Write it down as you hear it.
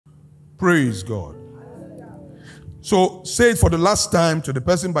Praise God. So say it for the last time to the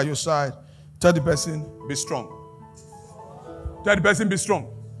person by your side. Tell the person, be strong. Tell the person, be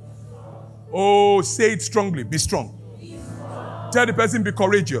strong. Oh, say it strongly, be strong. Tell the person, be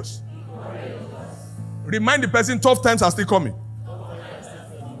courageous. Remind the person, tough times are still coming.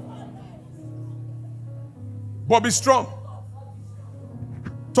 But be strong.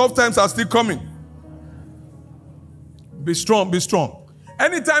 Tough times are still coming. Be strong, be strong.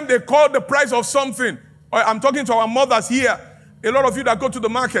 Anytime they call the price of something, I'm talking to our mothers here, a lot of you that go to the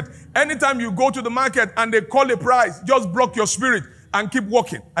market, anytime you go to the market and they call a price, just block your spirit and keep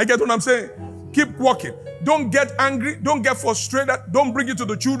walking. I get what I'm saying? Keep walking. Don't get angry. Don't get frustrated. Don't bring it to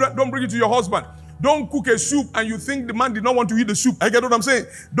the children. Don't bring it to your husband. Don't cook a soup and you think the man did not want to eat the soup. I get what I'm saying?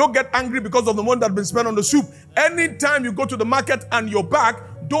 Don't get angry because of the money that's been spent on the soup. Anytime you go to the market and you're back,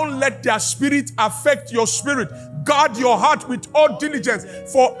 don't let their spirit affect your spirit. Guard your heart with all diligence,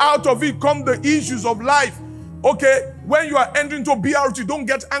 for out of it come the issues of life. Okay, when you are entering to BRT, don't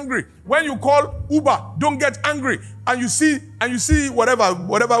get angry. When you call Uber, don't get angry. And you see whatever, I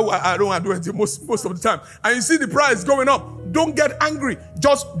don't want to do it most of the time. And you see the price going up, don't get angry.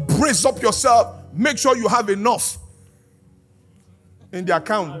 Just brace up yourself. Make sure you have enough in the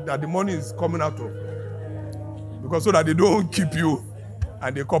account that the money is coming out of. Because so that they don't keep you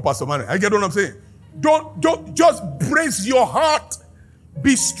and they call Pastor money. I get what I'm saying? Don't just brace your heart.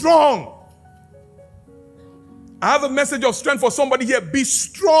 Be strong. I have a message of strength for somebody here. Be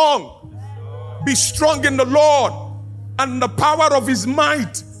strong. Be strong in the Lord and the power of his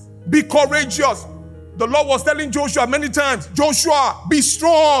might. Be courageous. The Lord was telling Joshua many times, Joshua, be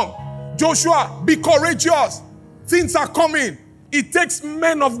strong. Joshua, be courageous. Things are coming. It takes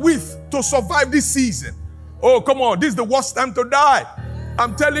men of wit to survive this season. Oh, come on. This is the worst time to die.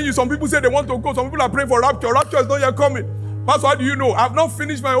 I'm telling you, some people say they want to go. Some people are praying for rapture. Rapture is not yet coming. Pastor, how do you know? I've not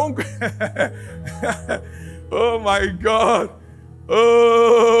finished my own. Oh, my God.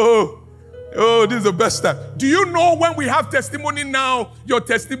 Oh, this is the best time. Do you know when we have testimony now, your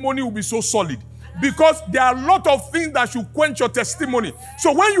testimony will be so solid? Because there are a lot of things that should quench your testimony.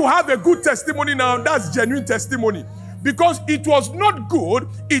 So when you have a good testimony now, that's genuine testimony. Because it was not good,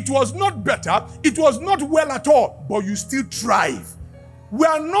 it was not better, it was not well at all, but you still thrive. We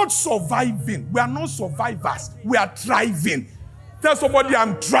are not surviving. We are not survivors. We are thriving. Tell somebody,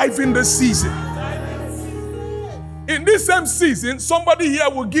 I'm thriving this season. In this same season, somebody here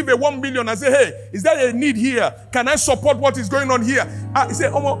will give a 1 million and say, hey, is there a need here? Can I support what is going on here? He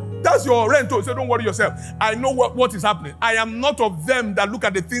said, oh, that's your rent. He said, don't worry yourself. I know what is happening. I am not of them that look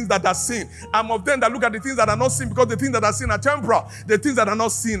at the things that are seen. I'm of them that look at the things that are not seen, because the things that are seen are temporal. The things that are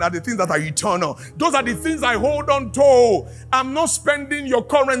not seen are the things that are eternal. Those are the things I hold on to. I'm not spending your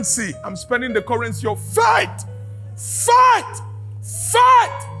currency. I'm spending the currency of fight. Fight.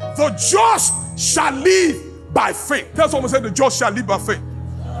 Fight. The just shall live by faith. Tell someone, say, the just shall live by faith.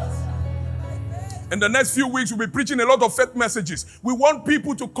 In the next few weeks, we'll be preaching a lot of faith messages. We want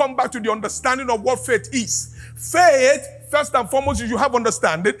people to come back to the understanding of what faith is. Faith, first and foremost, you should have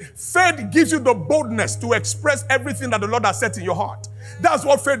understanding. Faith gives you the boldness to express everything that the Lord has set in your heart. That's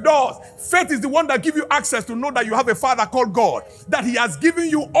what faith does. Faith is the one that gives you access to know that you have a Father called God, that he has given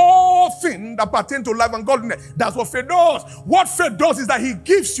you all things that pertain to life and godliness. That's what faith does. What faith does is that he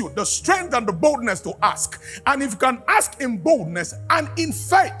gives you the strength and the boldness to ask. And if you can ask in boldness and in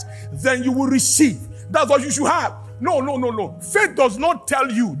faith, then you will receive. That's what you should have. No. Faith does not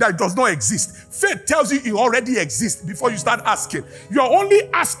tell you that it does not exist. Faith tells you it already exists before you start asking. You're only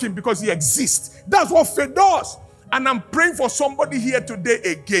asking because he exists. That's what faith does. And I'm praying for somebody here today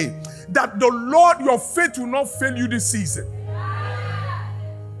again, that the Lord, your faith will not fail you this season.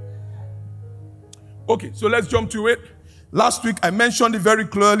 Okay, so let's jump to it. Last week, I mentioned it very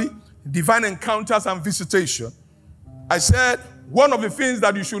clearly, divine encounters and visitation. I said one of the things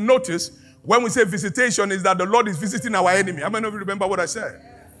that you should notice when we say visitation is that the Lord is visiting our enemy. How many of you remember what I said?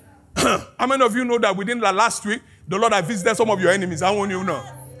 How many of you know that within the last week, the Lord has visited some of your enemies? How many of you know?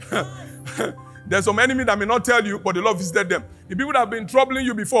 There's some enemy that may not tell you, but the Lord visited them. The people that have been troubling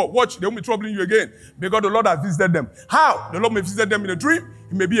you before, watch, they won't be troubling you again, because the Lord has visited them. How? The Lord may visit them in a dream.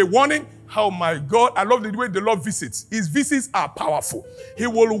 It may be a warning. Oh my God, I love the way the Lord visits. His visits are powerful. He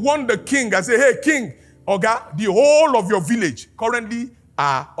will warn the king and say, hey, king, Oga, the whole of your village currently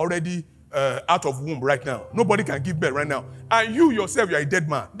are already out of womb right now. Nobody can give birth right now. And you yourself, you are a dead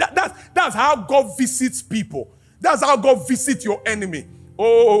man. That's how God visits people. That's how God visits your enemy.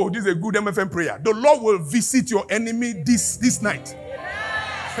 Oh, this is a good MFM prayer. The Lord will visit your enemy this night.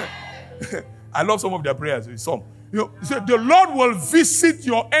 I love some of their prayers. Some. So the Lord will visit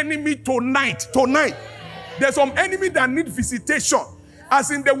your enemy tonight. Tonight. There's some enemy that need visitation. As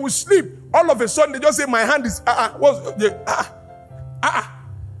in they will sleep. All of a sudden, they just say, my hand is,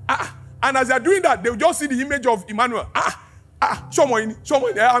 And as they're doing that, they'll just see the image of Emmanuel. Someone,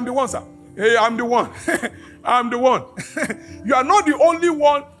 I'm the one, sir. Hey, I'm the one. I'm the one. You are not the only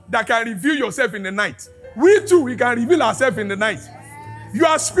one that can reveal yourself in the night. We too, we can reveal ourselves in the night. You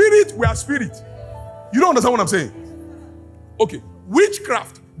are spirit, we are spirit. You don't understand what I'm saying? Okay.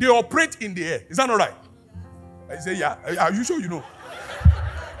 Witchcraft, they operate in the air. Is that not right? I say, yeah. Are you sure you know?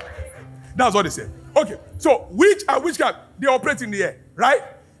 That's what they say. Okay. So, witchcraft, they operate in the air, right?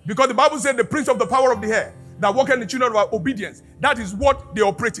 Because the Bible said the prince of the power of the air, that walk in the children of our obedience. That is what they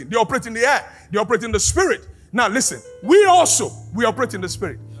operate in. They operate in the air. They operate in the spirit. Now listen, we operate in the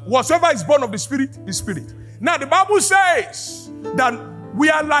spirit. Whatsoever is born of the spirit is spirit. Now the Bible says that we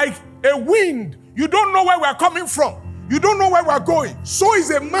are like a wind. You don't know where we are coming from. You don't know where we are going. So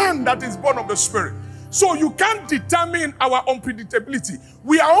is a man that is born of the spirit. So you can't determine our unpredictability.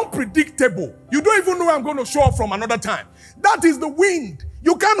 We are unpredictable. You don't even know where I'm going to show up from another time. That is the wind.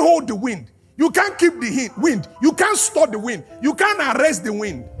 You can't hold the wind. You can't keep the wind. You can't stop the wind. You can't arrest the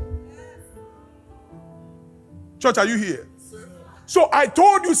wind. Church, are you here? So I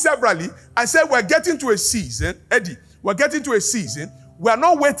told you severally, I said we're getting to a season, Eddie, we're getting to a season. We're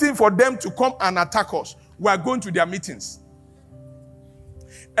not waiting for them to come and attack us. We're going to their meetings.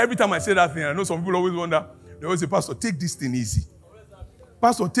 Every time I say that thing, I know some people always wonder, they always say, Pastor, take this thing easy.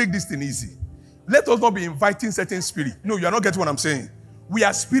 Pastor, take this thing easy. Let us not be inviting certain spirit. No, you are not getting what I'm saying. We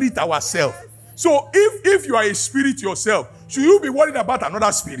are spirit ourselves. So if you are a spirit yourself, should you be worried about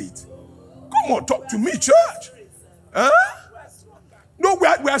another spirit? Come on, talk to me, church. Huh? No, we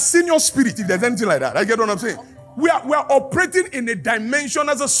are senior spirit, if there's anything like that. I get what I'm saying. We are operating in a dimension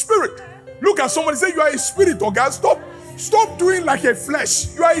as a spirit. Look at somebody, say you are a spirit, okay? Stop doing like a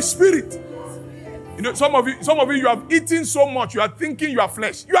flesh. You are a spirit. You know, some of you have eaten so much, you are thinking you are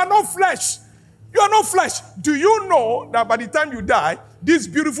flesh. You are not flesh. You are not flesh. Do you know that by the time you die, this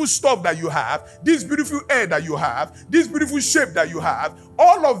beautiful stuff that you have, this beautiful air that you have, this beautiful shape that you have,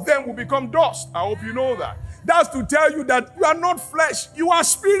 all of them will become dust. I hope you know that. That's to tell you that you are not flesh. You are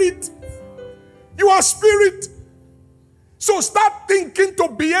spirit. You are spirit. So start thinking to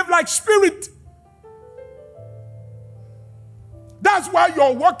behave like spirit. That's why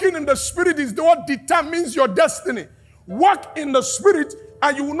you're walking in the spirit is what determines your destiny. Walk in the spirit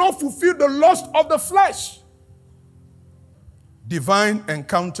and you will not fulfill the lust of the flesh. Divine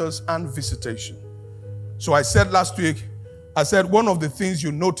encounters and visitation. So I said last week, I said one of the things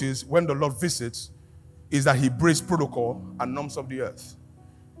you notice when the Lord visits is that he breaks protocol and norms of the earth.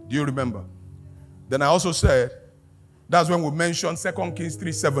 Do you remember? Then I also said, that's when we mentioned 2 Kings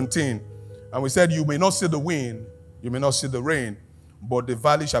 3:17. And we said, you may not see the wind, you may not see the rain, but the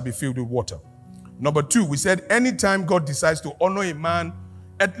valley shall be filled with water. Number 2, we said, anytime God decides to honor a man,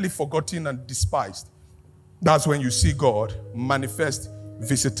 earthly forgotten and despised, that's when you see God manifest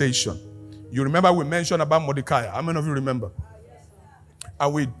visitation. You remember we mentioned about Mordecai. How many of you remember?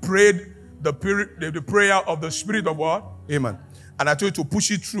 And we prayed the prayer of the spirit of what? Amen. And I told you to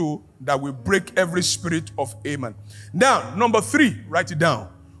push it through that we break every spirit of Amen. Now, number 3, write it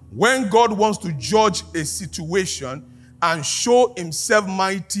down. When God wants to judge a situation and show himself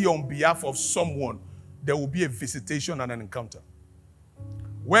mighty on behalf of someone, there will be a visitation and an encounter.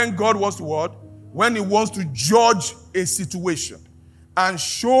 When God wants to what? When he wants to judge a situation and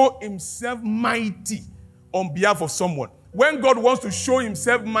show himself mighty on behalf of someone. When God wants to show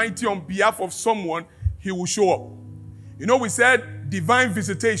himself mighty on behalf of someone, he will show up. You know, we said divine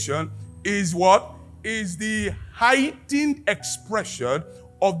visitation is what? Is the heightened expression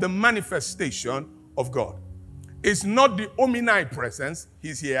of the manifestation of God. It's not the omnipresence,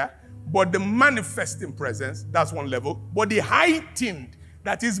 he's here, but the manifesting presence, that's one level. But the heightened,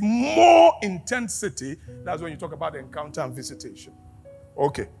 that is more intensity, that's when you talk about the encounter and visitation.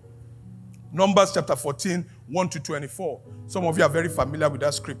 Okay. Numbers chapter 14, 1-24. Some of you are very familiar with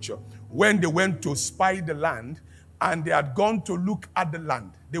that scripture. When they went to spy the land, and they had gone to look at the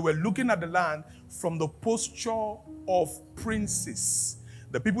land. They were looking at the land from the posture of princes.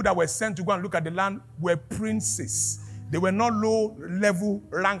 The people that were sent to go and look at the land were princes. They were not low-level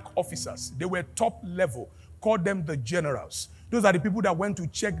rank officers. They were top-level. Call them the generals. Those are the people that went to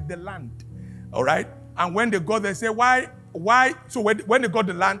check the land. All right? And when they got there, they say, why? So when they got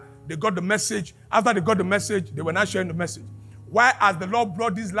the land, they got the message. After they got the message, they were not sharing the message. Why has the Lord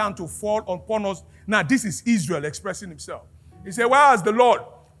brought this land to fall upon us? Now, this is Israel expressing himself. He said, why has the Lord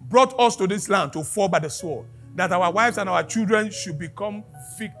brought us to this land to fall by the sword? That our wives and our children should become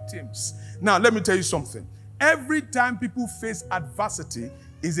victims. Now, let me tell you something. Every time people face adversity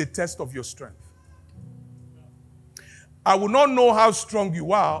is a test of your strength. I will not know how strong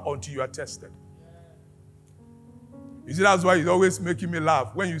you are until you are tested. You see, that's why it's always making me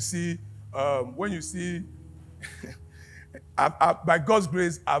laugh. When you see, by God's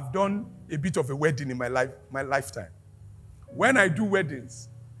grace, I've done a bit of a wedding in my lifetime. When I do weddings,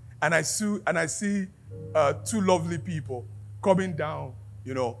 and I see two lovely people coming down,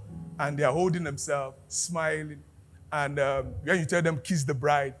 and they are holding themselves, smiling, and when you tell them kiss the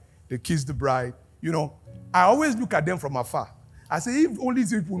bride, they kiss the bride. I always look at them from afar. I say, if only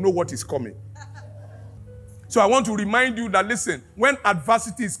these people know what is coming. So I want to remind you that, listen, when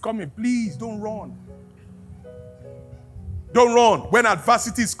adversity is coming, please don't run. Don't run. When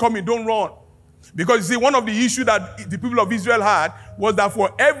adversity is coming, don't run. Because you see, one of the issues that the people of Israel had was that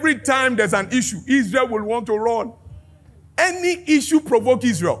for every time there's an issue, Israel will want to run. Any issue provoke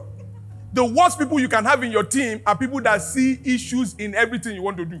Israel. The worst people you can have in your team are people that see issues in everything you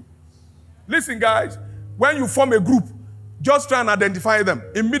want to do. Listen, guys, when you form a group, just try and identify them.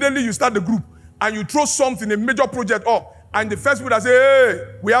 Immediately you start the group and you throw something, a major project up, and the first people that say,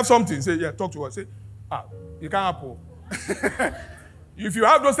 hey, we have something, say, yeah, talk to us. Say, you can't happen. If you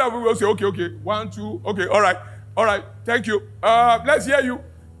have those type of people, say, okay, 1, 2, okay, all right, thank you. Let's hear you.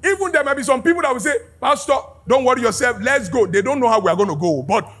 Even there may be some people that will say, Pastor, don't worry yourself, let's go. They don't know how we are going to go.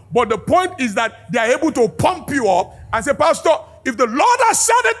 But the point is that they are able to pump you up and say, Pastor, if the Lord has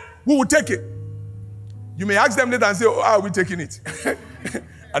said it, we will take it. You may ask them later and say, how are we taking it?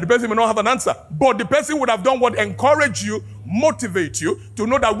 And the person may not have an answer. But the person would have done what? Encourage you, motivate you to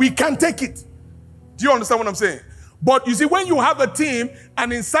know that we can take it. Do you understand what I'm saying? But you see, when you have a team,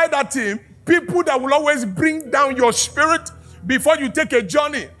 and inside that team, people that will always bring down your spirit before you take a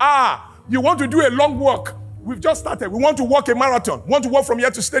journey. You want to do a long walk. We've just started. We want to walk a marathon. We want to walk from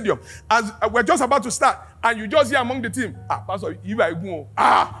here to stadium. As we're just about to start, and you just hear among the team, Pastor,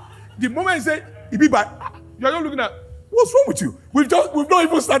 the moment you say, you're not looking at, what's wrong with you? We've not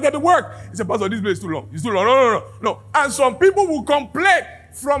even started the work. He said, Pastor, this place is too long. It's too long. No. And some people will complain.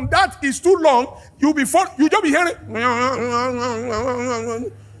 From that, it's too long. You'll just be hearing.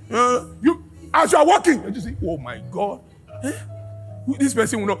 As you are walking, you just say, oh my God. This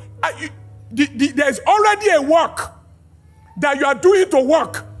person will know. There's already a work that you are doing to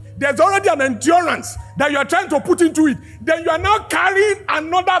work. There's already an endurance that you are trying to put into it. Then you are now carrying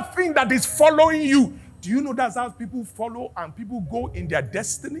another thing that is following you. Do you know that's how people follow and people go in their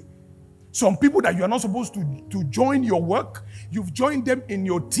destiny? Some people that you are not supposed to join your work, you've joined them in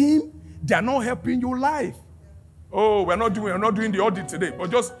your team, they are not helping your life. Oh, we're not doing the audit today, but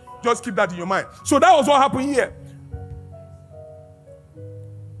just keep that in your mind. So that was what happened here.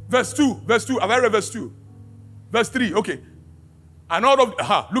 Verse 2. Have I read verse 2? Verse 3, okay. And all of,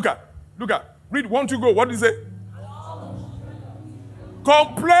 look at. Read 1, 2, go. What does it say?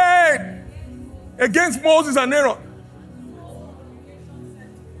 Complain against Moses and Aaron.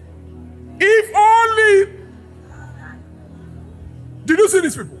 If only. Did you see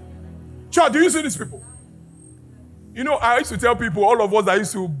these people? Church, do you see these people? I used to tell people, all of us that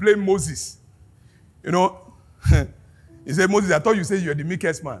used to blame Moses. He said, Moses, I thought you said you're the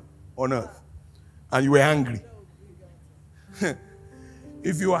meekest man on earth. And you were angry.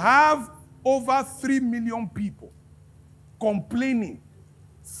 If you have over 3 million people complaining,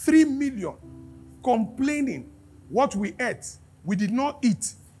 3 million complaining what we ate, we did not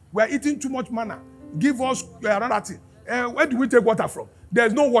eat. We are eating too much manna. Give us another thing. Where do we take water from?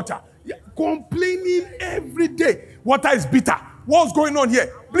 There's no water. Complaining every day. Water is bitter. What's going on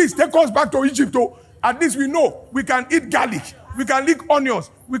here? Please take us back to Egypt. At least we know we can eat garlic. We can lick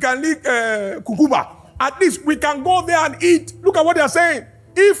onions. We can lick cucumber. At least we can go there and eat. Look at what they're saying.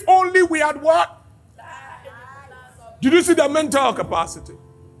 If only we had what? Did you see the mental capacity?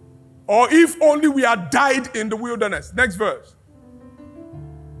 Or if only we had died in the wilderness. Next verse.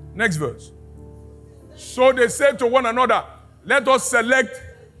 So they said to one another, let us select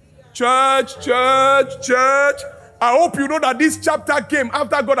church. I hope you know that this chapter came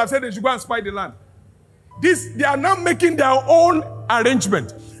after God had said they should go and spy the land. They are now making their own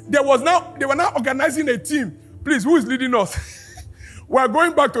arrangement. They were now organizing a team. Please, who is leading us? We are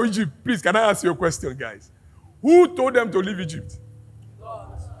going back to Egypt. Please, can I ask you a question, guys? Who told them to leave Egypt?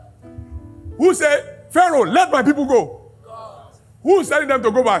 God. Who said, Pharaoh, let my people go? God. Who is telling them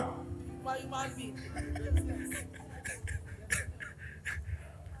to go back?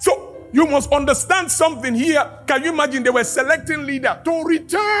 So, you must understand something here. Can you imagine they were selecting leaders to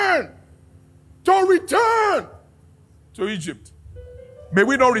return to Egypt? May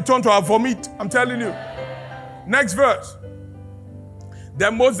we not return to our vomit, I'm telling you. Next verse.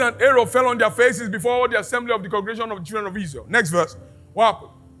 Then Moses and Aaron fell on their faces before all the assembly of the congregation of the children of Israel. Next verse. What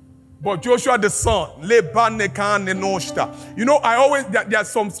happened? But Joshua the son, you know, there are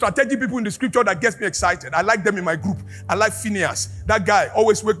some strategic people in the scripture that gets me excited. I like them in my group. I like Phineas. That guy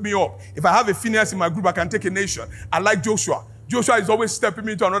always wake me up. If I have a Phineas in my group, I can take a nation. I like Joshua. Joshua is always stepping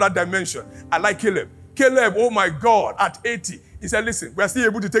me into another dimension. I like Caleb. Caleb, oh my God, at 80, he said, listen, we're still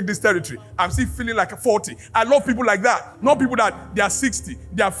able to take this territory. I'm still feeling like a 40. I love people like that. Not people that they are 60,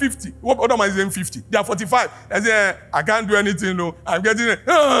 they are 50. What other man is saying 50? They are 45. They say, I can't do anything, no. I'm getting it.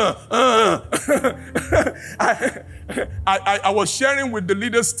 I was sharing with the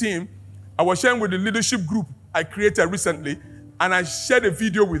leaders team. I was sharing with the leadership group I created recently, and I shared a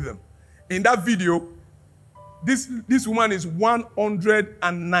video with them. In that video, this woman is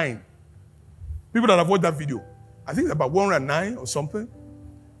 109. People that have watched that video, I think it's about 109 or something.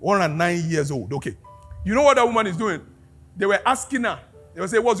 109 years old. Okay. You know what that woman is doing? They were asking her. They would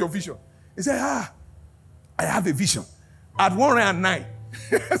say, what's your vision? He said, I have a vision. At 109.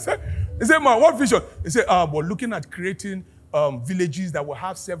 He said, man, what vision? He said, we're looking at creating villages that will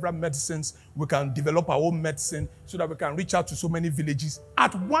have several medicines. We can develop our own medicine so that we can reach out to so many villages.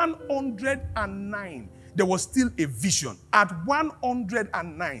 At 109. There was still a vision at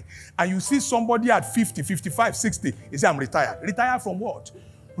 109. And you see somebody at 50, 55, 60. He said, I'm retired. Retired from what?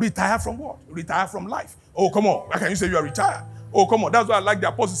 Retired from what? Retired from life. Oh, come on. How can you say you are retired? Oh, come on. That's why I like the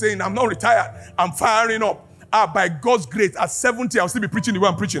apostle saying, I'm not retired. I'm firing up. By God's grace, at 70, I'll still be preaching the way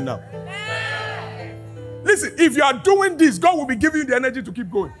I'm preaching now. Listen, if you are doing this, God will be giving you the energy to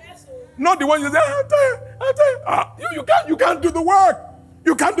keep going. Not the one you say, I'm tired. You can't do the work.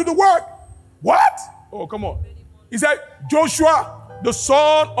 You can't do the work. What? Oh, come on. He said, Joshua, the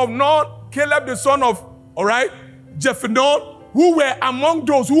son of Nun, Caleb, the son of, all right, Jephunneh, who were among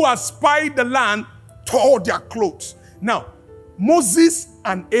those who had spied the land, tore their clothes. Now, Moses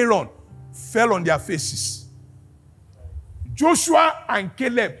and Aaron fell on their faces. Joshua and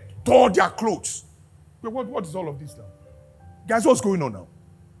Caleb tore their clothes. Wait, what is all of this now? Guys, what's going on now?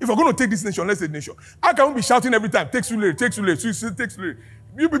 If we're going to take this nation, let's take the nation. How can we be shouting every time, take Sulere, take Sulere, take Sulere?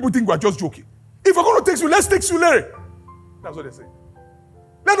 You people think we're just joking. If we're going to take Sulere, let's take Sulere. That's what they say.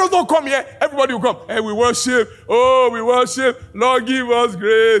 Let us not come here. Everybody will come. Hey, we worship. Oh, we worship. Lord, give us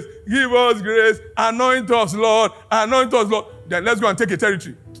grace. Give us grace. Anoint us, Lord. Anoint us, Lord. Then let's go and take a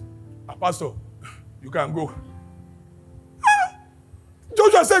territory. Pastor, you can go.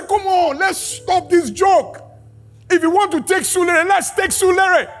 Joshua said, come on, let's stop this joke. If you want to take Sulere, let's take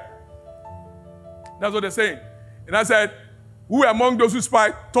Sulere. That's what they're saying. And I said, who were among those who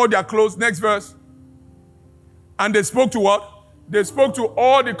spied, tore their clothes. Next verse. And they spoke to what? They spoke to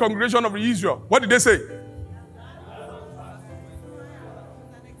all the congregation of Israel. What did they say?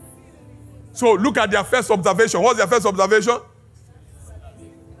 So look at their first observation. What's their first observation?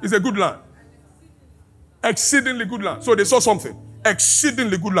 It's a good land. Exceedingly good land. So they saw something.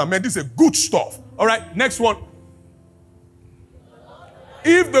 Exceedingly good land. Man, this is good stuff. All right, next one.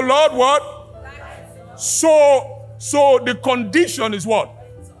 If the Lord what? So the condition is what?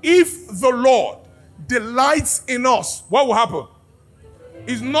 If the Lord delights in us, what will happen?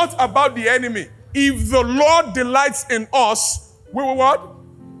 It's not about the enemy. If the Lord delights in us, we will what?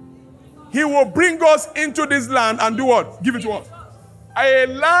 He will bring us into this land and do what? Give it to us. A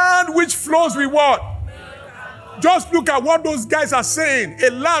land which flows with what? Just look at what those guys are saying.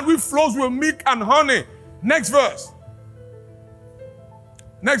 A land which flows with milk and honey. Next verse.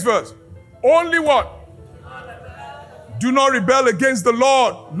 Next verse. Only what? Do not rebel against the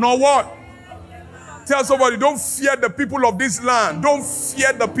Lord, nor what? Tell somebody, don't fear the people of this land. Don't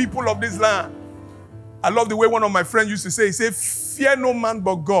fear the people of this land. I love the way one of my friends used to say, he said, fear no man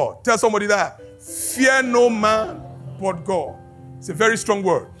but God. Tell somebody that. Fear no man but God. It's a very strong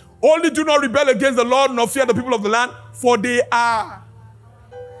word. Only do not rebel against the Lord, nor fear the people of the land, for they are.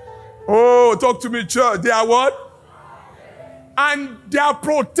 Oh, talk to me, church. They are what? And their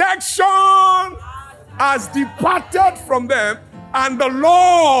protection has departed from them, and the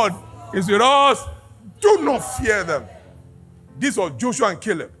Lord is with us. Do not fear them. This was Joshua and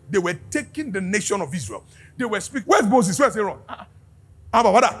Caleb. They were taking the nation of Israel. They were speaking. Where's Moses? Where's Aaron?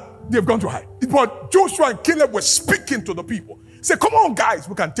 They've gone to hide. But Joshua and Caleb were speaking to the people. Say, come on, guys,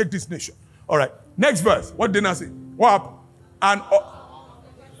 we can take this nation. All right. Next verse. What did I say? What happened? And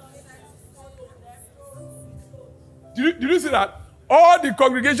did you see that? All the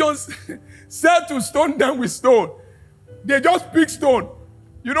congregations said to stone them with stone. They just pick stone.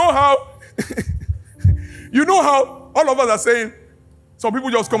 You know how? You know how all of us are saying, some people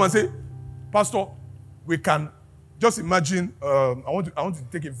just come and say, Pastor, we can just imagine, I want to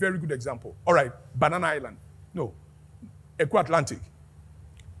take a very good example. All right, Banana Island. No. Eco-Atlantic.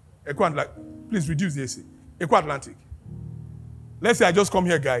 Please reduce the AC. Eco-Atlantic. Let's say I just come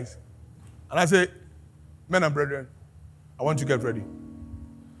here, guys, And I say, men and brethren, I want you to get ready.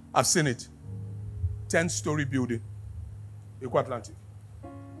 I've seen it. 10-story building. Eco Atlantic.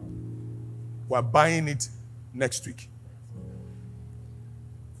 We're buying it next week.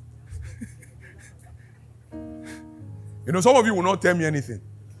 You know, some of you will not tell me anything.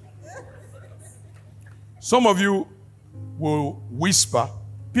 Some of you will whisper.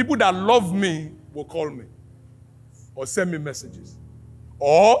 People that love me will call me or send me messages.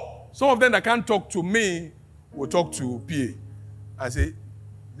 Or some of them that can't talk to me will talk to PA and say,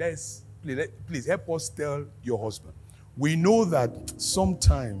 please help us tell your husband. We know that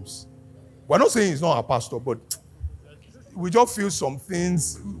sometimes, we're not saying he's not a pastor, but we just feel some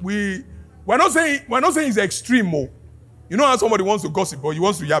things. We're not saying it's extreme. Oh. You know how somebody wants to gossip or he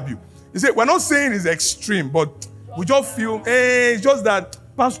wants to yab you. He said, we're not saying it's extreme, but we just feel, it's just that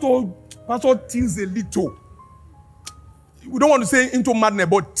Pastor tilts a little. We don't want to say into madness,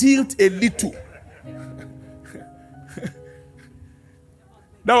 but tilt a little.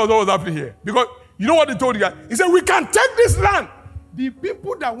 That was what was happening here. Because you know what he told you guys? He said, we can take this land. The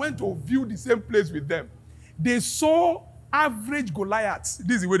people that went to view the same place with them, they saw average Goliaths.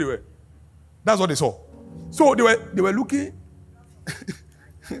 This is the way they were. That's what they saw. So they were looking.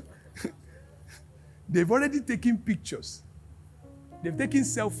 They've already taken pictures. They've taken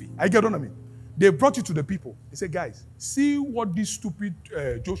selfie. I get what I mean. They brought it to the people. They said, guys, see what this stupid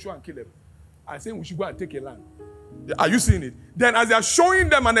Joshua and Caleb are saying we should go and take a land. Are you seeing it? Then as they are showing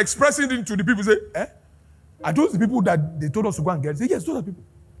them and expressing it to the people, say, are those the people that they told us to go and get? Say, yes, those are people.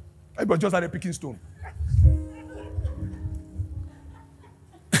 Everybody just had a picking stone.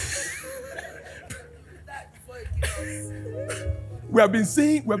 We have been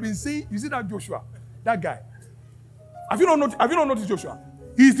saying, you see that Joshua, that guy. Have you not noticed Joshua?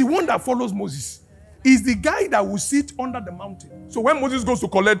 He's the one that follows Moses. He's the guy that will sit under the mountain. So when Moses goes to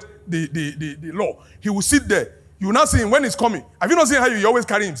collect the law, he will sit there. You will not see him when he's coming. Have you not seen how he always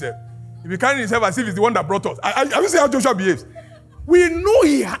carry himself? He will carry himself as if he's the one that brought us. Have you seen how Joshua behaves? We know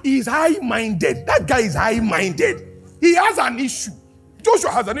he is high-minded. That guy is high-minded. He has an issue.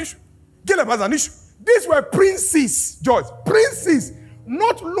 Joshua has an issue. Caleb has an issue. These were princes, George. Princes,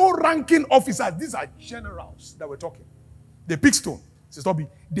 not low-ranking officers. These are generals that were talking. They picked stone.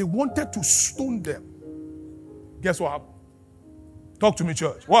 They wanted to stone them. Guess what happened? Talk to me,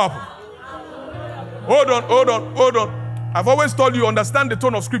 church. What happened? Hold on. I've always told you, understand the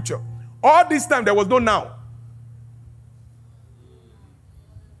tone of scripture. All this time, there was no now.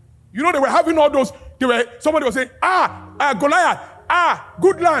 You know, they were having all those, somebody was saying, Goliath,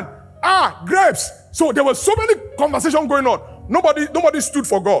 good land, grapes. So there was so many conversations going on. Nobody stood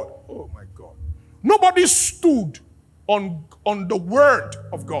for God. Oh my God. Nobody stood on the word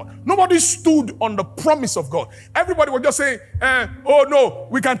of God. Nobody stood on the promise of God. Everybody was just saying, oh no,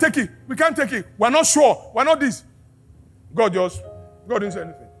 we can take it. We can't take it. We're not sure. We're not this. God didn't say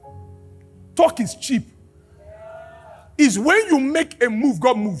anything. Talk is cheap. It's when you make a move,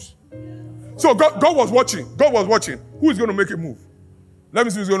 God moves. So God was watching. God was watching. Who is going to make a move? Let me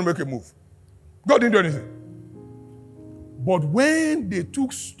see who's going to make a move. God didn't do anything. But when they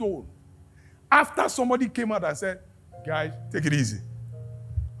took stone, after somebody came out and said, guys, take it easy.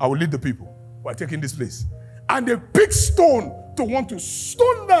 I will lead the people. We're taking this place. And they picked stone to want to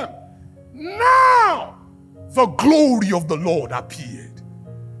stone them. Now, the glory of the Lord appeared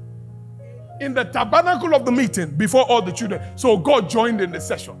in the tabernacle of the meeting before all the children. So God joined in the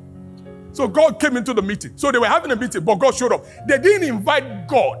session. So God came into the meeting. So they were having a meeting, but God showed up. They didn't invite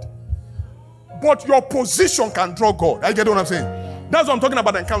God. But your position can draw God. I get what I'm saying? That's what I'm talking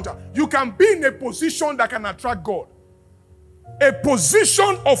about, encounter. You can be in a position that can attract God. A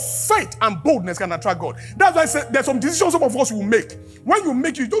position of faith and boldness can attract God. That's why I said there's some decisions some of us will make. When you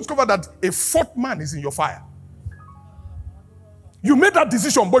make it, you don't discover that a fourth man is in your fire. You made that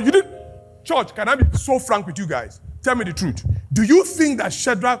decision, but you didn't. Church, can I be so frank with you guys? Tell me the truth. Do you think that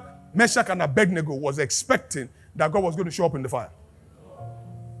Shadrach, Meshach, and Abednego was expecting that God was going to show up in the fire?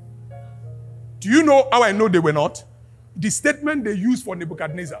 Do you know how I know they were not? The statement they used for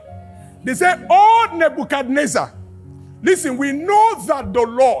Nebuchadnezzar. They said, oh, Nebuchadnezzar, listen, we know that the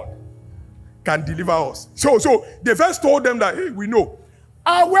Lord can deliver us. So they first told them that, hey, we know.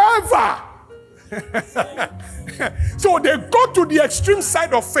 However, so they go to the extreme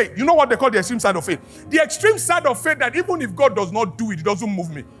side of faith. You know what they call the extreme side of faith? The extreme side of faith that even if God does not do it, it doesn't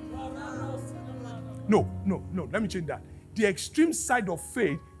move me. No. Let me change that. The extreme side of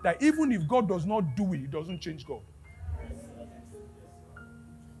faith that even if God does not do it, it doesn't change God.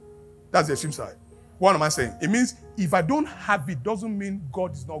 That's the extreme side. What am I saying? It means if I don't have it, doesn't mean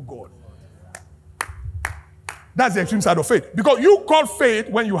God is not God. That's the extreme side of faith. Because you call faith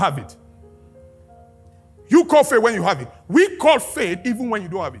when you have it. You call faith when you have it. We call faith even when you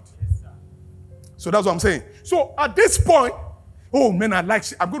don't have it. So that's what I'm saying. So at this point, oh man, I'm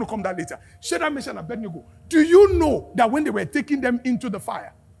going to come down later. Shadrach, Meshach, and Abednego. Do you know that when they were taking them into the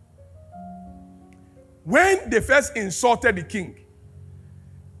fire, when they first insulted the king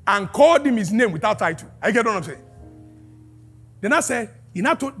and called him his name without title, I get what I'm saying? Then I said, he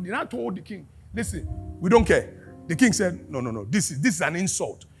now told the king, listen, we don't care. The king said, no, this is an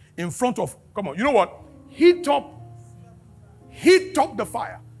insult in front of, come on, you know what? Heat up the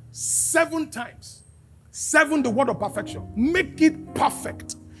fire 7 times. 7, the word of perfection. Make it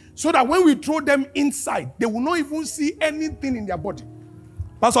perfect. So that when we throw them inside, they will not even see anything in their body.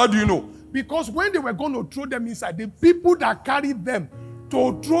 That's how do you know? Because when they were going to throw them inside, the people that carried them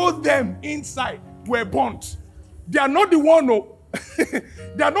to throw them inside were burnt. They are not the one, no.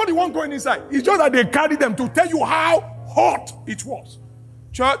 They are not the one going inside. It's just that they carried them to tell you how hot it was.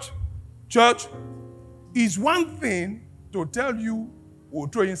 Church, is one thing to tell you we'll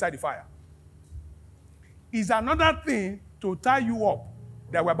throw you inside the fire. Is another thing to tie you up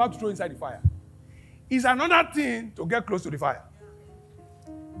that we're about to throw inside the fire. Is another thing to get close to the fire.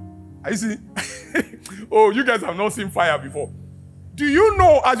 Are you see? Oh, you guys have not seen fire before. Do you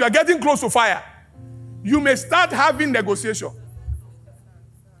know as you are getting close to fire, you may start having negotiation.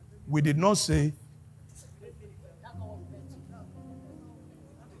 We did not say,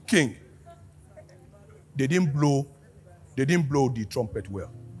 King, they didn't blow the trumpet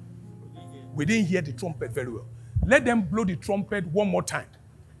well. We didn't hear the trumpet very well. Let them blow the trumpet one more time.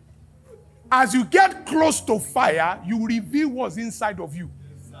 As you get close to fire, you reveal what's inside of you.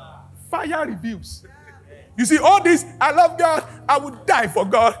 Fire reveals. You see, all this, I love God, I would die for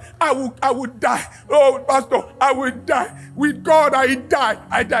God. I would die. Oh, Pastor, I would die. With God, I die.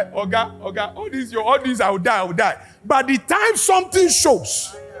 Oga, all this, I would die. By the time something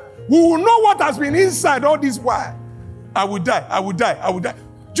shows, we will know what has been inside all this while. I would die.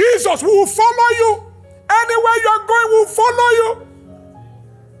 Jesus, we will follow you. Anywhere you are going, we will follow you.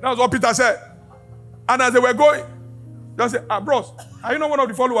 That's what Peter said. And as they were going, they said, bros, are you not one of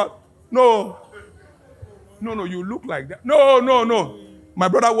the followers? No, you look like that. No. My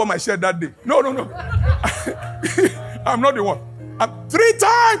brother wore my shirt that day. No. I'm not the one. 3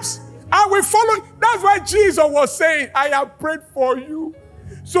 times I will follow. That's why Jesus was saying, I have prayed for you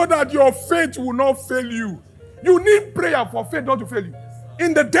so that your faith will not fail you. You need prayer for faith not to fail you.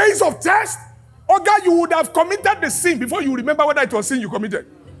 In the days of test, God, you would have committed the sin before you remember whether it was sin you committed.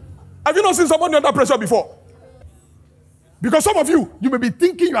 Have you not seen somebody under pressure before? Because some of you may be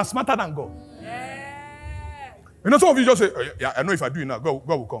thinking you are smarter than God. Yeah. You know, some of you just say, oh, yeah, I know if I do it now, God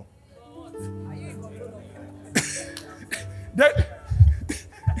will come.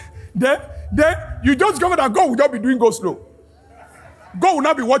 then you just discover that God will not be doing go slow. God will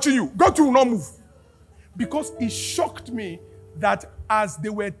not be watching you. God too will not move. Because it shocked me that as they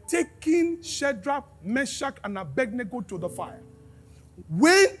were taking Shadrach, Meshach, and Abednego to the fire,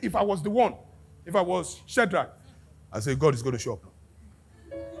 if I was Shadrach, I say, God is going to show up.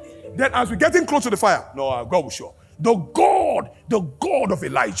 Then as we're getting close to the fire, no, God will show up. The God of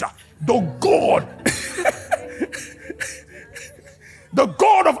Elijah, the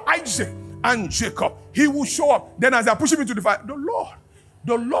God of Isaac and Jacob, he will show up. Then as they're pushing me to the fire, the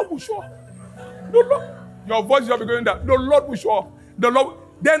Lord will show up. The Lord. Your voice will be going down. The Lord will show up. The Lord.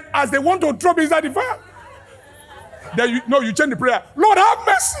 Then as they want to drop inside the fire, then you change the prayer. Lord, have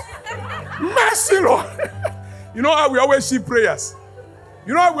mercy. Mercy, Lord. You know how we always see prayers.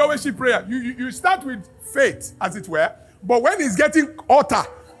 You start with faith, as it were. But when it's getting hotter,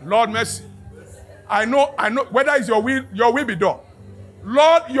 Lord, mercy. I know, whether it's your will be done.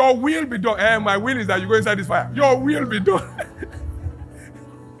 Lord, your will be done. My will is that you go inside this fire. Your will be done.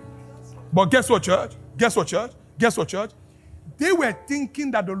 But guess what, church? They were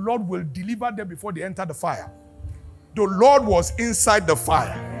thinking that the Lord will deliver them before they enter the fire. The Lord was inside the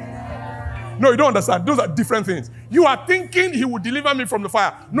fire. No, you don't understand. Those are different things. You are thinking he will deliver me from the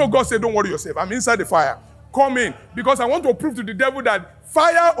fire. No, God said, don't worry yourself. I'm inside the fire. Come in. Because I want to prove to the devil that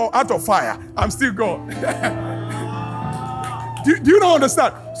fire or out of fire, I'm still God. Do you not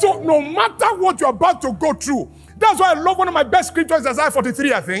understand? So no matter what you're about to go through, that's why I love one of my best scriptures, Isaiah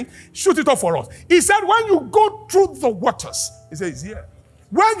 43, I think. Shoot it up for us. He said, when you go through the waters, he said, he's here.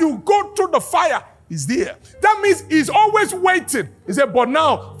 When you go through the fire, he's there. That means he's always waiting. He said, but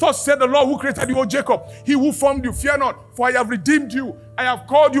now, thus said the Lord who created you, O Jacob, he who formed you, fear not, for I have redeemed you. I have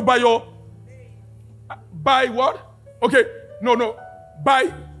called you by what? Okay, no.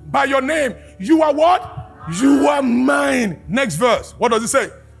 By your name. You are what? You are mine. Next verse. What does it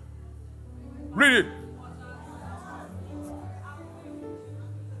say? Read it.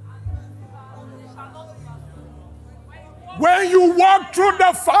 When you walk through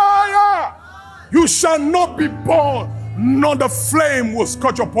the fire, you shall not be burned, nor the flame will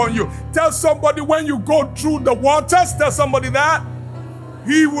scorch upon you. Tell somebody, when you go through the waters, tell somebody that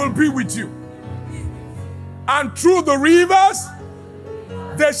he will be with you. And through the rivers,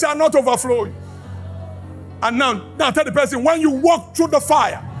 they shall not overflow you. And now tell the person, when you walk through the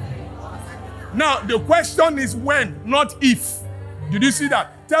fire. Now, the question is when, not if. Did you see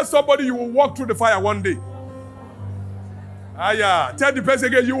that? Tell somebody you will walk through the fire one day. Yeah. Tell the person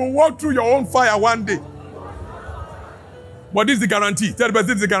again, you will walk through your own fire one day. But this is the guarantee. Tell the person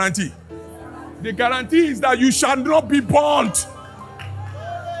this is the guarantee. The guarantee is that you shall not be burnt,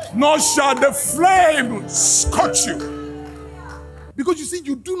 nor shall the flame scorch you. Because you see,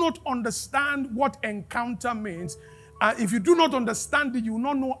 you do not understand what encounter means. If you do not understand it, you will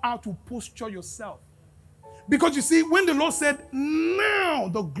not know how to posture yourself. Because you see, when the Lord said, now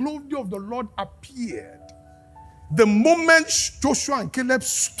the glory of the Lord appeared, the moment Joshua and Caleb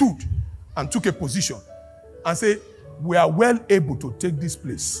stood and took a position and said, we are well able to take this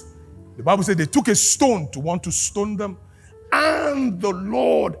place. The Bible said they took a stone to want to stone them, and the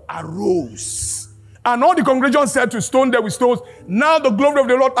Lord arose. And all the congregation said to stone them with stones. Now the glory of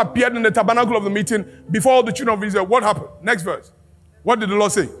the Lord appeared in the tabernacle of the meeting before all the children of Israel. What happened? Next verse. What did the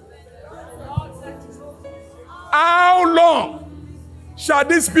Lord say? How long shall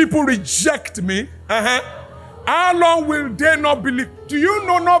these people reject me? How long will they not believe? Do you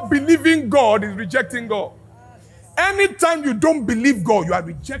know not believing God is rejecting God? Anytime you don't believe God, you are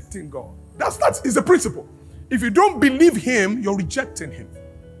rejecting God. That is the principle. If you don't believe him, you're rejecting him.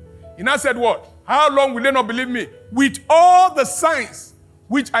 He now said what? How long will they not believe me? With all the signs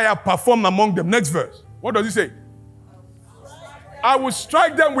which I have performed among them. Next verse. What does he say? I will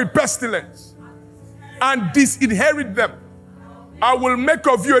strike them with pestilence and disinherit them. I will make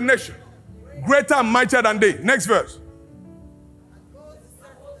of you a nation greater and mightier than they. Next verse.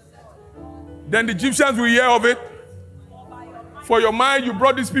 Then the Egyptians will hear of it. For your mind, you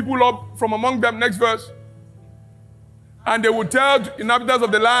brought these people up from among them. Next verse. And they will tell the inhabitants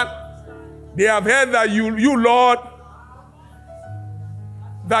of the land, they have heard that you Lord,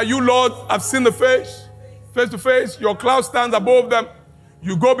 have seen the face to face. Your cloud stands above them.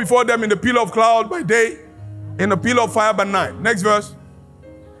 You go before them in the pillar of cloud by day, in the pillar of fire by night. Next verse.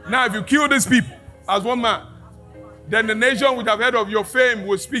 Now, if you kill these people as one man, then the nation which have heard of your fame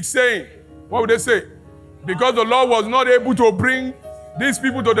will speak, saying, what would they say? Because the Lord was not able to bring these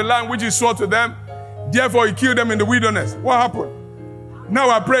people to the land which he swore to them, therefore he killed them in the wilderness. What happened? Now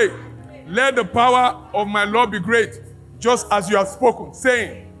I pray, let the power of my Lord be great, just as you have spoken,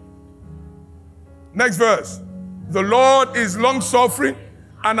 saying. Next verse. The Lord is long-suffering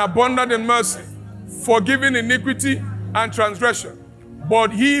and abundant in mercy, forgiving iniquity and transgression.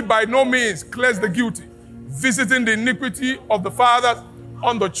 But he by no means clears the guilty, visiting the iniquity of the fathers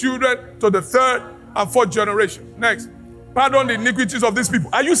on the children to the third and fourth generation. Next. Pardon the iniquities of these people.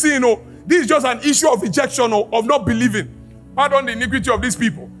 Are you seeing? This is just an issue of rejection or of not believing. Pardon the iniquity of these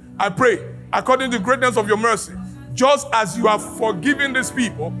people. I pray, according to the greatness of your mercy, just as you have forgiven these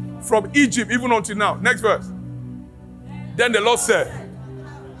people from Egypt even until now. Next verse. Then the Lord said,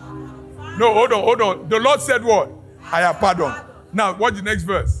 no, hold on. The Lord said what? I have pardoned. Now, what's the next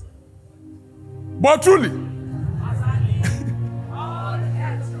verse? But truly.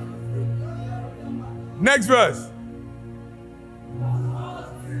 Next verse.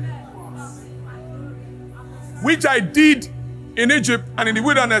 Which I did in Egypt and in the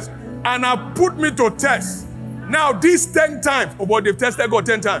wilderness, and have put me to test. Now these 10 times, but they've tested God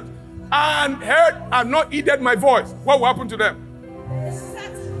 10 times, and heard and not heeded my voice. What will happen to them?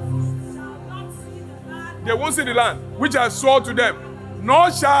 They won't see the land which I swore to them,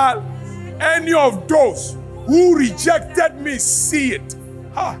 nor shall any of those who rejected me see it.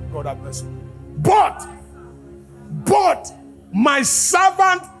 God have mercy. But my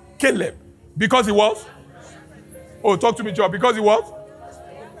servant Caleb, because he was. Oh, talk to me, Joe. Because he was.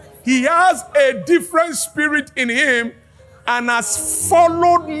 He has a different spirit in him and has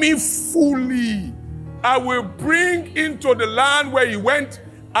followed me fully. I will bring into the land where he went,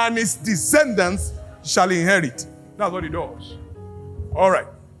 and his descendants shall inherit. That's what he does. All right.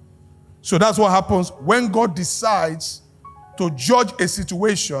 So that's what happens when God decides to judge a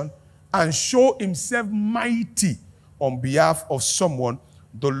situation and show himself mighty on behalf of someone.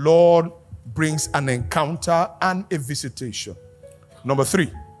 The Lord brings an encounter and a visitation. Number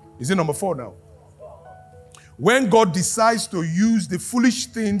 3. Is it number 4 now? When God decides to use the foolish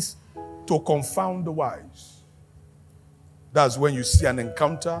things to confound the wise. That's when you see an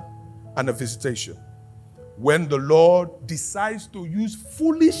encounter and a visitation. When the Lord decides to use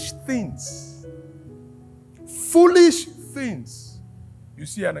foolish things things, you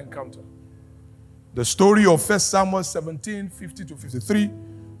see an encounter. The story of 1 Samuel 17, 50 to 53,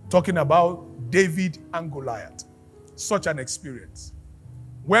 talking about David and Goliath. Such an experience.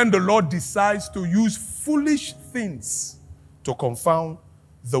 When the Lord decides to use foolish things to confound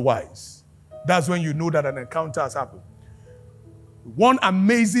the wise, that's when you know that an encounter has happened. One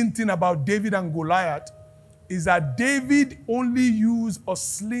amazing thing about David and Goliath is that David only used a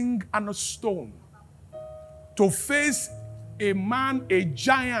sling and a stone to face a man, a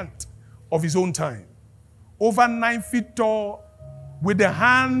giant of his own time, over 9 feet tall, with the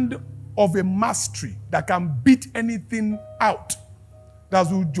hand of a mastery that can beat anything out. That's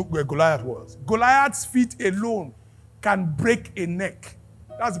who Goliath was. Goliath's feet alone can break a neck.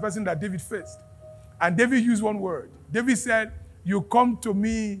 That's the person that David faced. And David used one word. David said, "You come to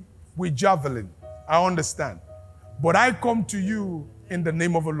me with javelin. I understand. But I come to you in the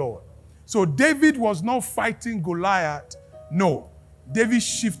name of the Lord." So David was not fighting Goliath. No. David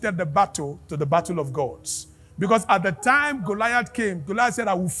shifted the battle to the battle of gods. Because at the time Goliath came, Goliath said,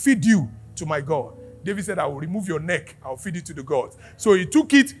 "I will feed you to my God." David said, "I will remove your neck. I will feed it to the gods." So he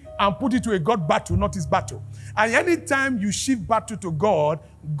took it and put it to a God battle, not his battle. And anytime you shift battle to God,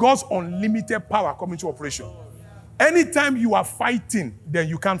 God's unlimited power comes into operation. Anytime you are fighting, then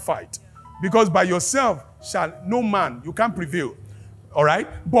you can't fight. Because by yourself shall no man, you can't prevail. All right?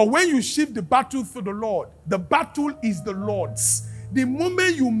 But when you shift the battle to the Lord, the battle is the Lord's. The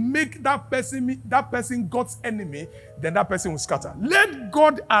moment you make that person God's enemy, then that person will scatter. Let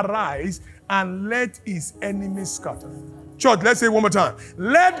God arise and let his enemies scatter. Church, let's say it one more time.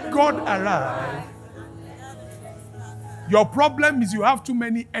 Let God arise. Your problem is you have too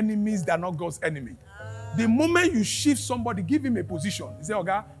many enemies that are not God's enemy. The moment you shift somebody, give him a position. You say,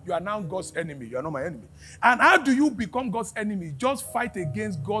 "Okay, you are now God's enemy. You are not my enemy." And how do you become God's enemy? Just fight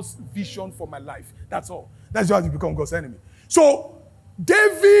against God's vision for my life. That's all. That's how you become God's enemy. So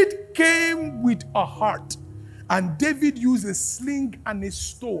David came with a heart, and David used a sling and a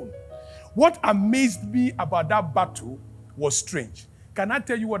stone. What amazed me about that battle was strange. Can I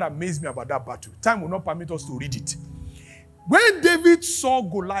tell you what amazed me about that battle? Time will not permit us to read it. When David saw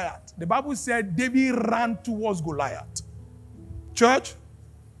Goliath, the Bible said David ran towards Goliath. Church,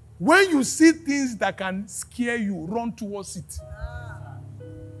 when you see things that can scare you, run towards it.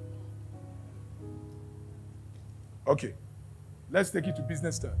 Okay, let's take it to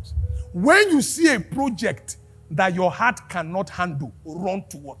business terms. When you see a project that your heart cannot handle, run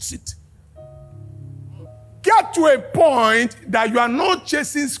towards it. Get to a point that you are not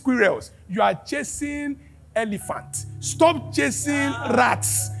chasing squirrels, you are chasing elephants. Stop chasing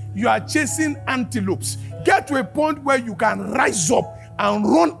rats. You are chasing antelopes. Get to a point where you can rise up and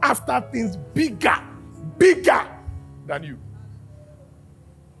run after things bigger than you.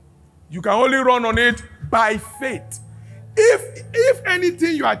 You can only run on it by faith. If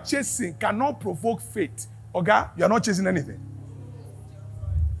anything you are chasing cannot provoke faith, okay, you are not chasing anything.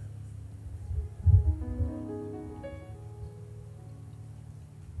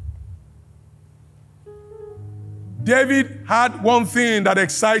 David had one thing that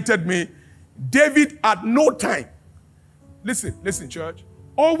excited me. David at no time. Listen, church.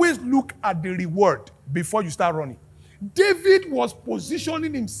 Always look at the reward before you start running. David was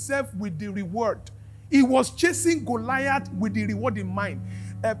positioning himself with the reward. He was chasing Goliath with the reward in mind.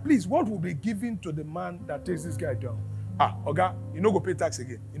 Please, what will be given to the man that takes this guy down? Okay, you no go pay tax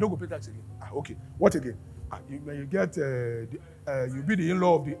again. You no go pay tax again. Okay, what again? You get, you be the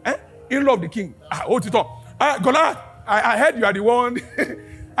in-law of the, in-law of the king. Hold it on. Goliath, I heard you are the one.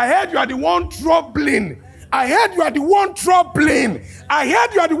 I heard you are the one troubling. I heard you are the one troubling. I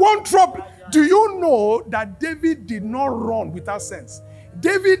heard you are the one troubling. Do you know that David did not run without sense?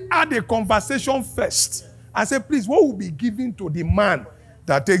 David had a conversation first and said, "Please, what will be given to the man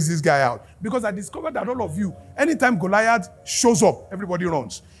that takes this guy out?" Because I discovered that all of you, anytime Goliath shows up, everybody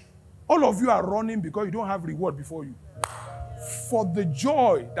runs. All of you are running because you don't have reward before you. For the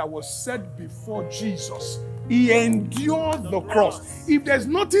joy that was set before Jesus, he endured the cross. If there's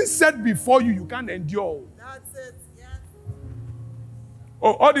nothing set before you, you can't endure. That's it. Yes.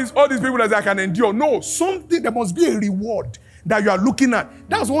 Oh, all these people that say, "I can endure." No, something, there must be a reward that you are looking at.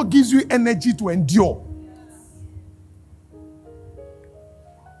 That's what gives you energy to endure.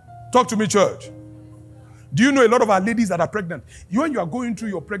 Talk to me, church. Do you know a lot of our ladies that are pregnant? When you are going through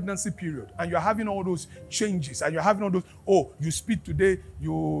your pregnancy period and you're having all those changes and you're having all those, oh, you speak today,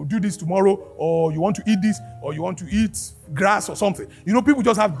 you do this tomorrow, or you want to eat this, or you want to eat grass or something. You know, people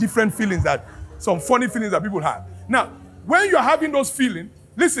just have different feelings, that some funny feelings that people have. Now, when you're having those feelings,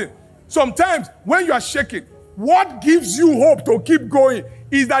 listen, sometimes when you are shaking, what gives you hope to keep going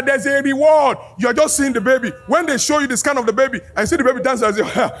is that there's a reward. You're just seeing the baby. When they show you the scan of the baby and see the baby dance, and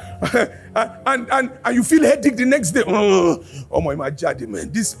you feel headache the next day. Oh my God,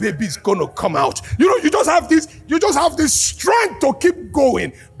 man, this baby is gonna come out. You know, you just have this strength to keep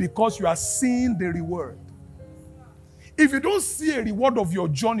going because you are seeing the reward. If you don't see a reward of your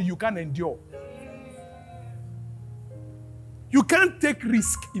journey, you can't endure. You can't take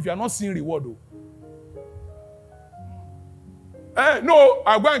risk if you are not seeing reward. No,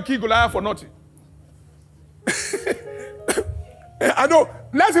 I'll go and kill Goliath for nothing. I know.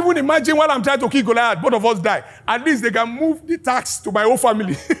 Let's even imagine while I'm trying to kill Goliath, both of us die. At least they can move the tax to my whole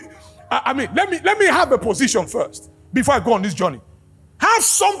family. I mean, let me have a position first before I go on this journey. Have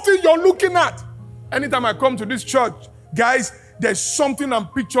something you're looking at. Anytime I come to this church, guys, there's something I'm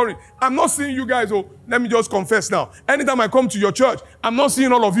picturing. I'm not seeing you guys, let me just confess now. Anytime I come to your church, I'm not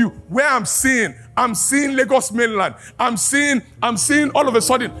seeing all of you. Where I'm seeing Lagos mainland. I'm seeing all of a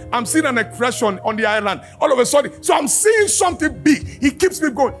sudden, I'm seeing an expression on the island. All of a sudden. So I'm seeing something big. It keeps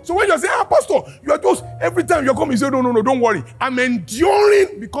me going. So when you say, Pastor, you are just, every time you come, you say, no, don't worry. I'm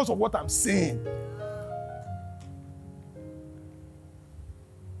enduring because of what I'm seeing.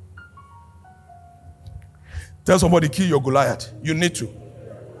 Tell somebody, kill your Goliath. You need to.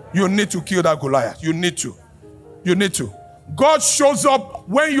 You need to kill that Goliath. You need to. You need to. God shows up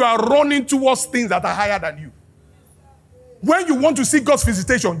when you are running towards things that are higher than you. When you want to see God's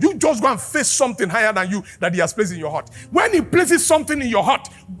visitation, you just go and face something higher than you that He has placed in your heart. When He places something in your heart,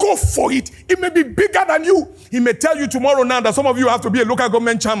 go for it. It may be bigger than you. He may tell you tomorrow now that some of you have to be a local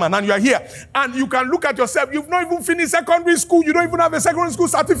government chairman and you are here. And you can look at yourself. You've not even finished secondary school. You don't even have a secondary school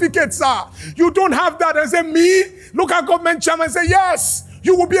certificate, sir. You don't have that. And say, me, local government chairman. Say, yes,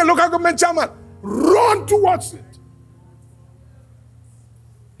 you will be a local government chairman. Run towards it.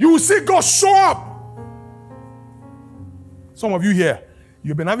 You will see God show up. Some of you here,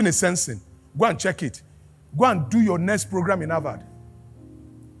 you've been having a sensing. Go and check it. Go and do your next program in Harvard.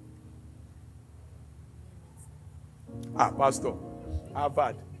 Pastor,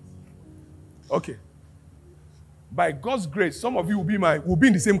 Harvard. Okay. By God's grace, some of you will be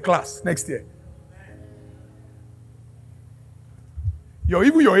in the same class next year.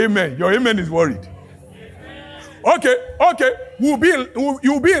 Even your amen is worried. Okay. You'll be in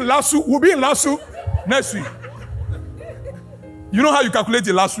LASU next week. You know how you calculate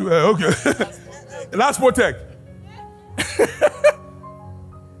the last okay. Last protect.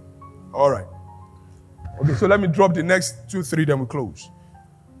 All right. Okay, so let me drop the next 2, 3, then we close.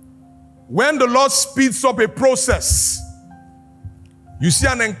 When the Lord speeds up a process, you see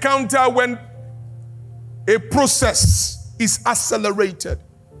an encounter when a process is accelerated.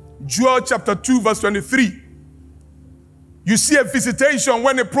 Joel chapter 2, verse 23. You see a visitation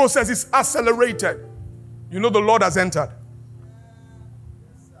when a process is accelerated. You know the Lord has entered.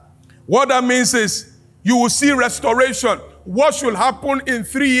 What that means is you will see restoration. What should happen in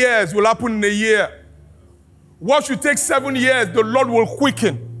 3 years will happen in a year. What should take 7 years, the Lord will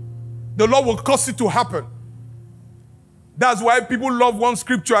quicken. The Lord will cause it to happen. That's why people love one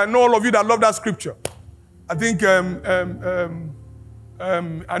scripture. I know all of you that love that scripture. I think I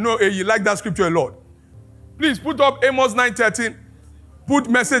know you like that scripture a lot. Please put up Amos 9:13. Put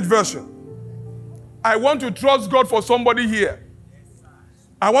Message version. I want to trust God for somebody here.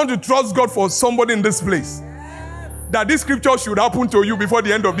 I want to trust God for somebody in this place. That this scripture should happen to you before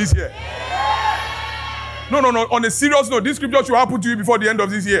the end of this year. No. On a serious note, this scripture should happen to you before the end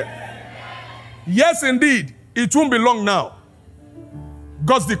of this year. Yes, indeed. It won't be long now.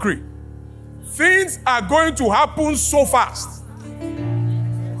 God's decree. Things are going to happen so fast.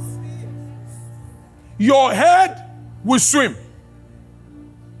 Your head will swim.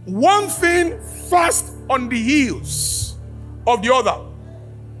 One thing fast on the heels of the other.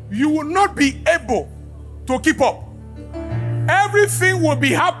 You will not be able to keep up. Everything will be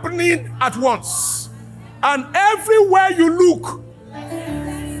happening at once. And everywhere you look,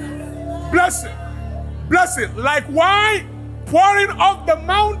 blessing, like wine pouring off the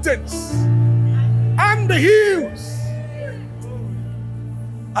mountains and the hills.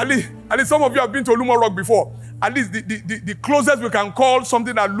 At least some of you have been to Olumo Rock before. At least the closest we can call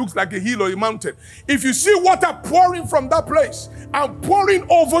something that looks like a hill or a mountain. If you see water pouring from that place and pouring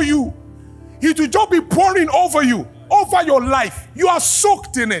over you, it will just be pouring over you, over your life. You are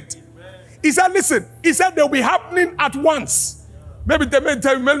soaked in it. He said, listen, he said they'll be happening at once. Let me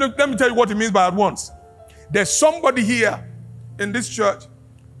tell you what it means by at once. There's somebody here in this church,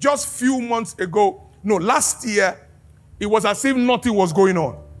 just few months ago, last year, it was as if nothing was going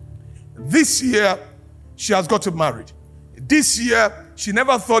on. This year, she has gotten married. This year, she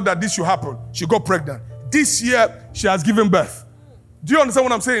never thought that this should happen. She got pregnant. This year, she has given birth. Do you understand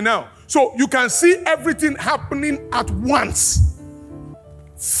what I'm saying now? So you can see everything happening at once.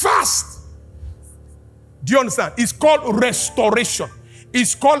 Fast. Do you understand? It's called restoration.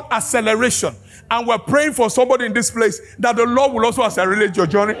 It's called acceleration. And we're praying for somebody in this place that the Lord will also accelerate your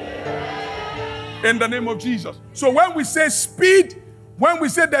journey. In the name of Jesus. So when we say speed, when we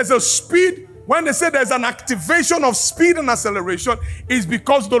say there's a speed, when they say there's an activation of speed and acceleration, is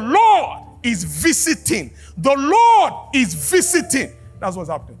because the Lord is visiting. The Lord is visiting. That's what's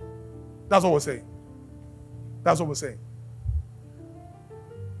happening. That's what we're saying. That's what we're saying.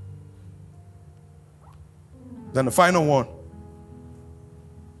 Then the final one.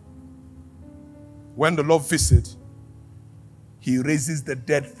 When the Lord visits, he raises the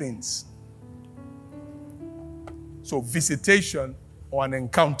dead things. So visitation or an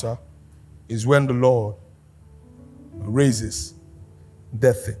encounter is when the Lord raises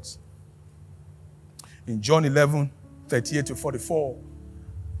dead things. In John 11:38-44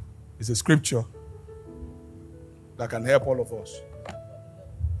 is a scripture that can help all of us.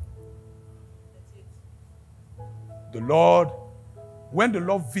 The Lord, when the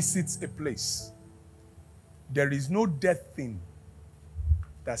Lord visits a place, there is no dead thing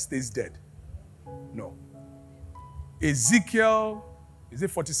that stays dead. No. Ezekiel, is it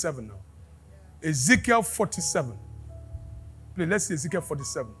 47 now? Ezekiel 47. Please, let's see Ezekiel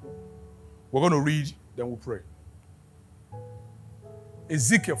 47. We're going to read, then we'll pray.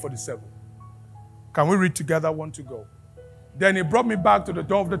 Ezekiel 47. Can we read together? One to go. Then he brought me back to the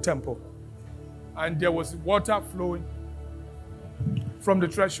door of the temple, and there was water flowing from the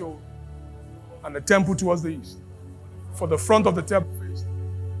threshold and the temple towards the east. For the front of the temple faced.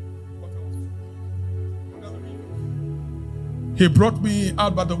 He brought me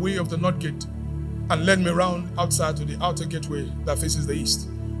out by the way of the north gate and led me round outside to the outer gateway that faces the east.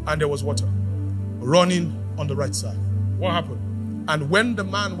 And there was water running on the right side. What happened? And when the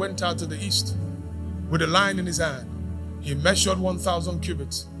man went out to the east with a line in his hand, he measured 1,000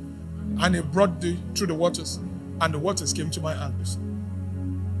 cubits, and he brought through the waters, and the waters came to my ankles.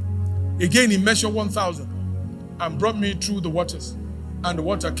 Again, he measured 1,000 and brought me through the waters, and the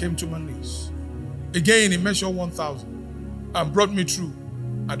water came to my knees. Again, he measured 1,000 and brought me through,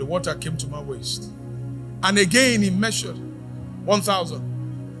 and the water came to my waist. And again, he measured 1,000,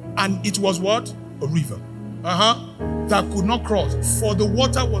 and it was what? A river. That could not cross, for the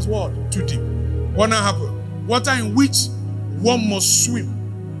water was what? Too deep. What now happened? Water in which one must swim.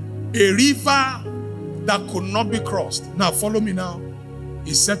 A river that could not be crossed. Now, follow me now.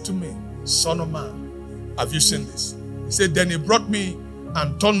 He said to me, Son of man, have you seen this? He said, then he brought me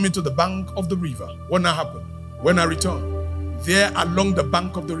and turned me to the bank of the river. What now happened? When I returned, there along the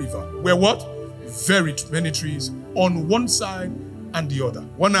bank of the river were what? Very many trees on one side and the other.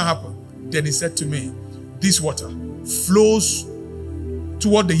 What now happened? Then he said to me, this water flows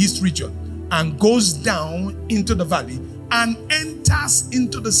toward the east region and goes down into the valley and enters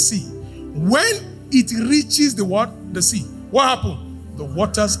into the sea. When it reaches the what? The sea. What happened? The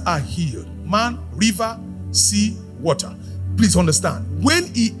waters are healed. Man, river, sea, water. Please understand. When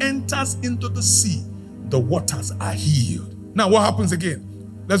he enters into the sea, the waters are healed. Now what happens again?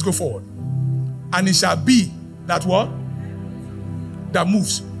 Let's go forward. And it shall be that what? That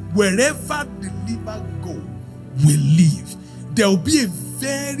moves. Wherever the river go, will live. There will be a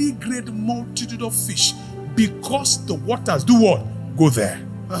very great multitude of fish because the waters do what? Go there.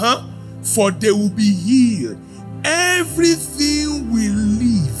 For they will be healed. Everything will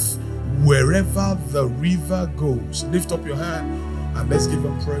live wherever the river goes. Lift up your hand and let's give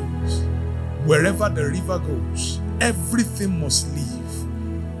him praise. Wherever the river goes, everything must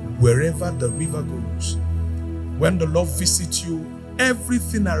live. Wherever the river goes. When the Lord visits you,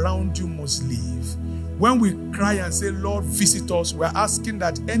 everything around you must live. When we cry and say, Lord, visit us, we're asking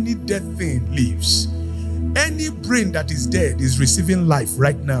that any dead thing lives. Any brain that is dead is receiving life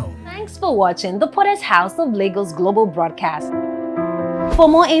right now. Thanks for watching the Potter's House of Lagos Global Broadcast. For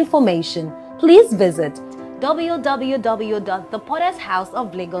more information, please visit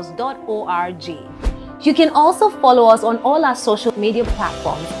www.thepottershouseoflagos.org. You can also follow us on all our social media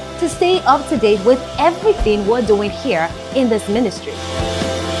platforms to stay up to date with everything we're doing here in this ministry.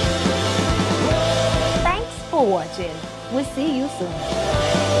 Thanks for watching. We'll see you soon.